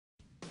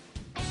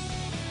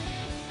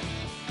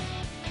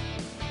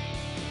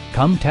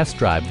Come test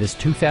drive this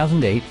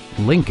 2008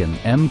 Lincoln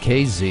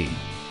MKZ.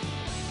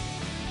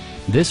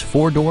 This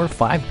 4-door,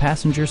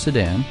 5-passenger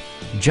sedan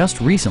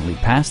just recently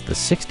passed the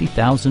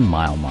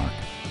 60,000-mile mark.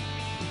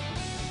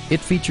 It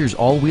features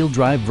all-wheel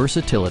drive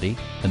versatility,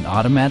 an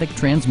automatic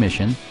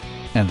transmission,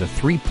 and a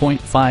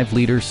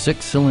 3.5-liter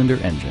 6-cylinder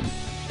engine.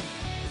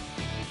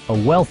 A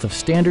wealth of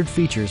standard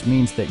features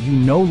means that you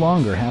no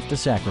longer have to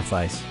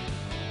sacrifice,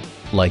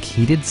 like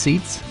heated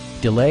seats,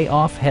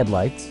 delay-off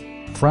headlights,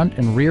 front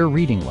and rear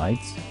reading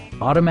lights,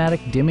 automatic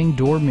dimming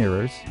door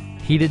mirrors,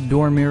 heated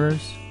door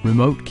mirrors,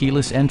 remote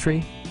keyless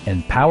entry,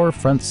 and power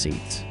front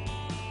seats.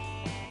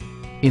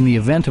 In the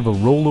event of a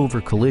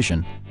rollover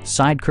collision,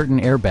 side curtain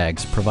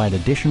airbags provide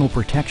additional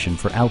protection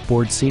for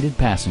outboard seated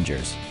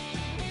passengers.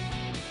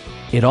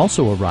 It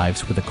also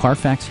arrives with a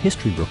Carfax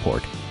history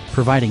report,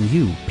 providing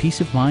you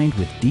peace of mind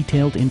with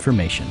detailed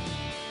information.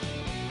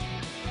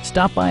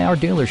 Stop by our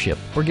dealership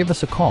or give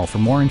us a call for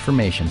more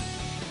information.